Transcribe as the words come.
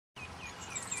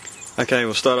Okay,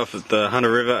 we'll start off at the Hunter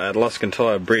River at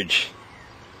Luscantire Bridge.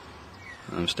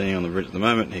 I'm standing on the bridge at the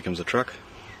moment. Here comes the truck.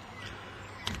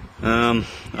 I've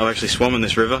actually swum in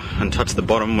this river and touched the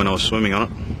bottom when I was swimming on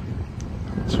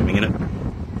it. Swimming in it.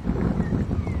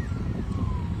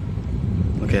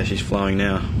 Look how she's flowing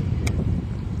now.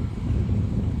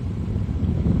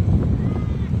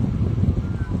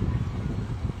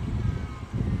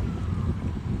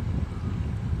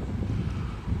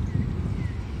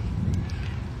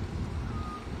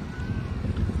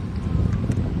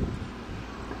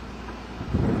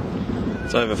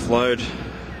 It's overflowed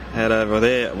out over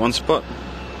there at one spot.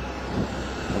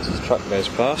 As this truck goes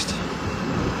past,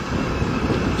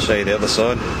 I'll show you the other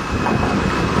side.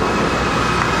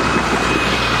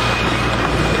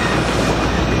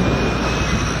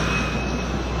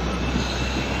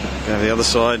 Go to the other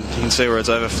side, you can see where it's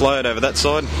overflowed over that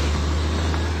side.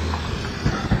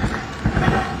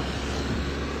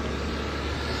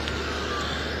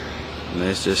 And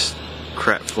there's just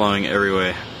crap flowing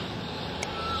everywhere.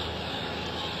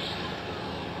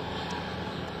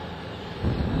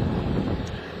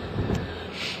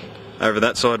 Over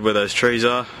that side where those trees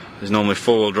are, there's normally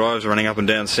four-wheel drives running up and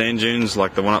down sand dunes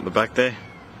like the one up the back there.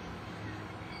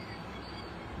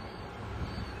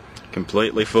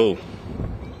 Completely full.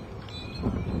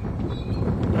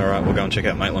 Alright, we'll go and check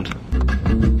out Maitland.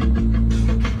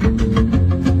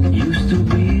 Used to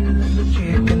be a little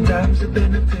chicken, times have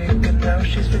been a thick, and now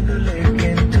she's finger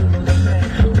licking to the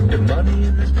man. With the money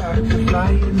in his pocket,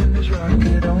 flying in his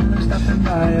rocket, only stopping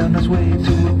by on his way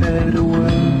to a better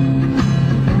world.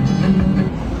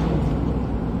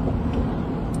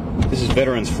 This is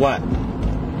Veterans Flat.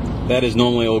 That is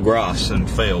normally all grass and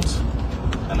fields,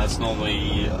 and that's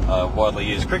normally a widely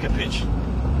used cricket pitch.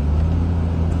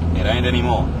 It ain't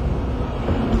anymore.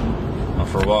 Not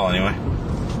for a while anyway.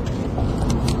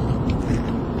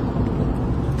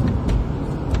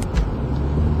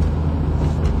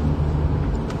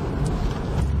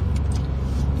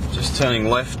 Just turning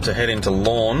left to head into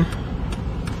Lawn.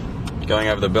 Going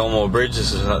over the Belmore Bridge.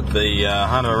 This is at the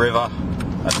Hunter River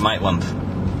at Maitland.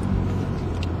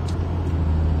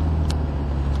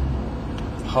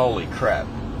 Holy crap.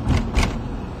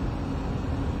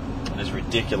 That is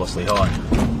ridiculously high.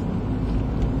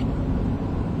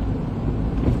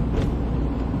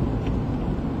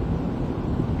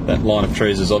 That line of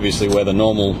trees is obviously where the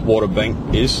normal water bank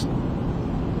is.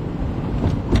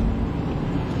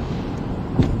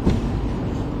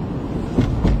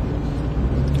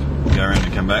 Go around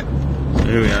and come back. So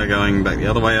here we are going back the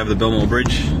other way over the Belmore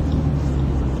Bridge.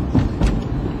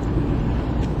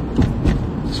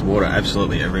 Water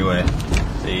absolutely everywhere.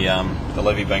 The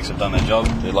levee banks have done their job.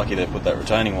 They're lucky they put that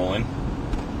retaining wall in.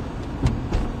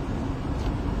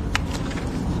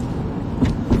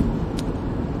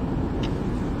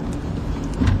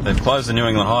 They've closed the New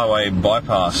England Highway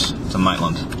bypass to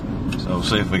Maitland, so we'll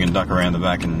see if we can duck around the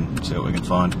back and see what we can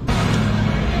find.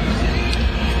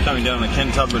 Coming down on the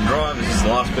Ken Tubman Drive. This is the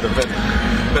last bit of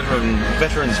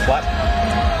Veterans Flat.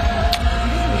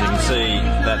 As you can see,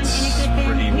 that's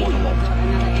pretty waterlogged.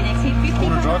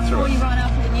 Water drive through it. Right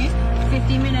after the news,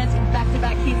 50 minutes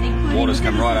back-to-back hits. Water's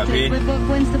come right up here. We've got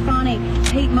Gwen Stefani,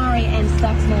 Pete Murray and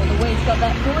Stuxmore. The week's got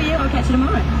that for you. I'll catch you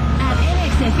tomorrow. At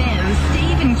NXFM,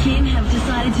 Steve and Kim have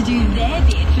decided to do their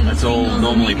bit for the That's all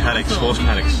normally paddocks, horse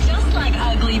paddocks. Just like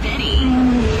Ugly Betty.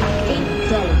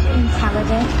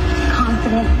 Intelligent,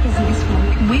 confident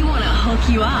businesswoman. We want to hook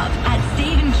you up at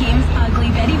Steve and Kim's Ugly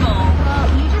Betty Ball. Well,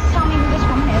 you just tell me who this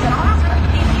woman is and I'll ask her.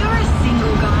 If you're a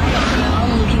single guy or girl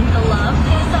looking for love,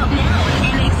 hit us up now at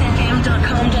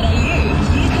nxfm.com.au.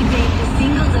 You could be at the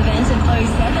singles event of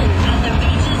 07 at the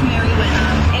beaches Merriweather.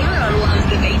 Everyone loves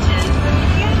the beaches.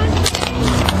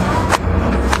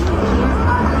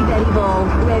 Ugly Betty Ball,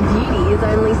 where beauty is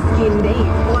only skin deep.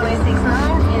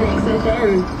 1069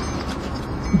 NXFM.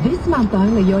 This month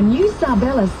only, your new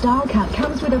Sarbella Style Cut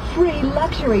comes with a free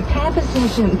luxury pamper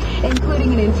session,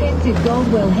 including an intensive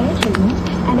Goldwell hair treatment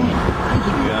and a...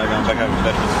 We are going back over to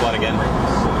Veterans Flat again.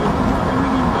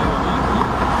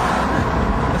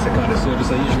 That's the kind of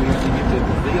service I usually only give to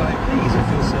VIPs who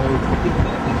feel so big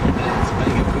back. That's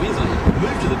Bank of Queensland.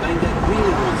 Move to the bank that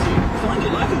really wants you. Find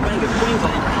your local Bank of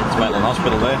Queensland. It's Maitland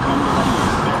Hospital there.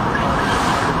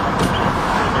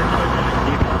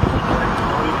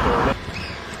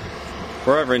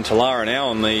 We're over in Talara now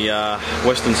on the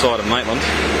western side of Maitland.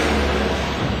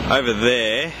 Over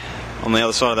there, on the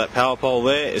other side of that power pole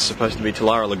there, is supposed to be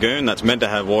Talara Lagoon. That's meant to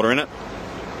have water in it.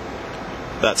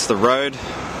 That's the road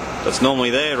that's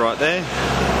normally there, right there.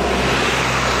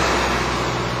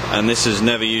 And this has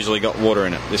never usually got water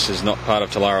in it. This is not part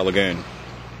of Talara Lagoon.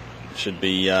 It should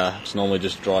be, it's normally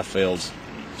just dry fields.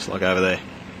 Just like over there.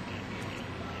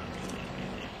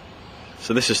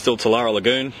 So this is still Tullara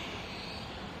Lagoon.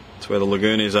 That's where the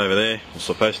lagoon is over there, or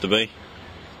supposed to be.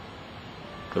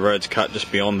 The road's cut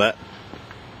just beyond that.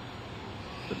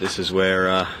 But this is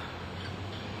where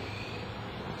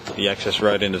the access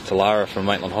road into Tullara from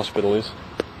Maitland Hospital is.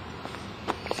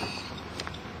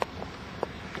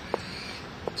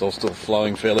 It's all still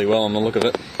flowing fairly well on the look of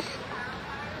it.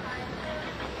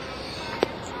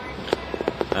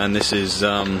 And this is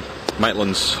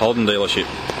Maitland's Holden dealership,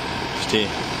 just here.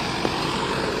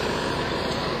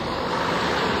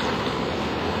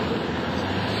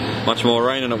 Much more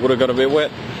rain and it would have got a bit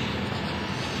wet.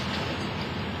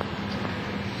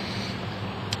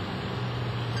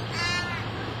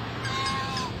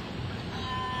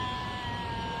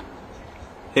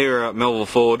 Here we're at Melville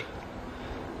Ford.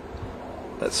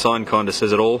 That sign kind of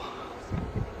says it all.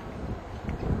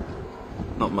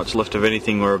 Not much left of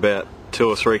anything. We're about 2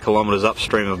 or 3 kilometres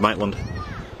upstream of Maitland,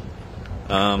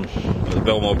 with the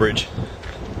Belmore Bridge.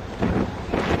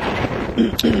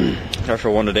 Go for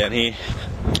a wander down here.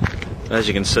 As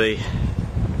you can see,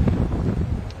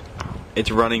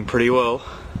 it's running pretty well.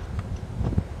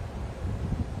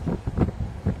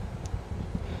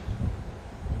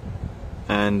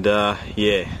 And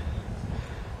yeah,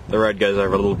 the road goes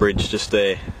over a little bridge just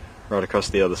there, right across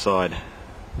the other side.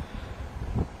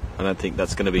 I don't think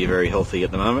that's going to be very healthy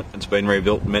at the moment. It's been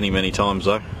rebuilt many times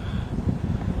though.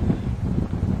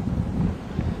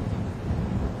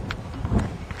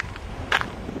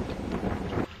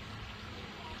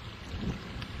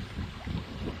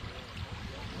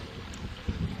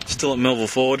 Still at Melville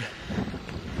Ford.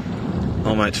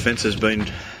 Old mate's fence has been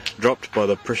dropped by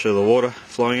the pressure of the water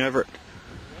flowing over it.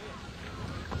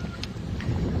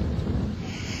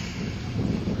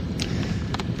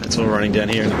 That's all running down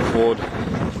here into the ford.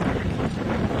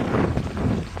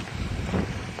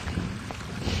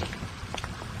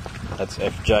 That's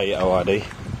FJORD.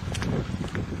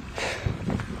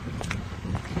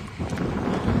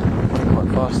 Quite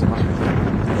fast. There must be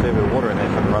a fair bit of water in there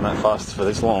for to run that fast for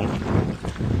this long.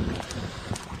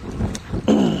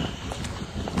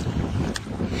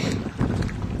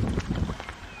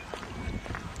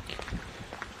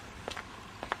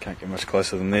 Can't get much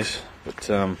closer than this, but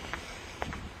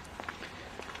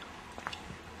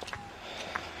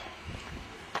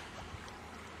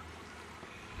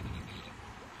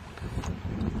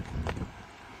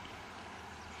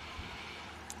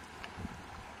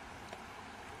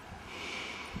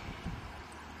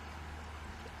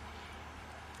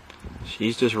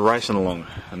she's just racing along,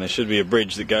 and there should be a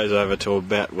bridge that goes over to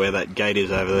about where that gate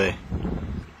is over there.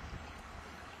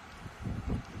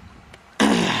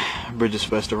 The bridge is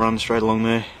supposed to run straight along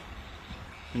there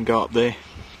and go up there.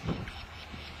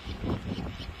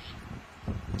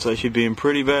 So it should be in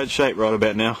pretty bad shape right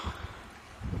about now.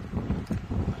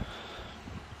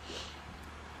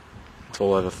 It's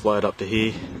all overflowed up to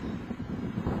here.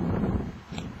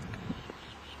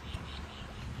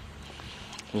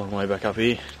 A long way back up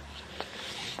here.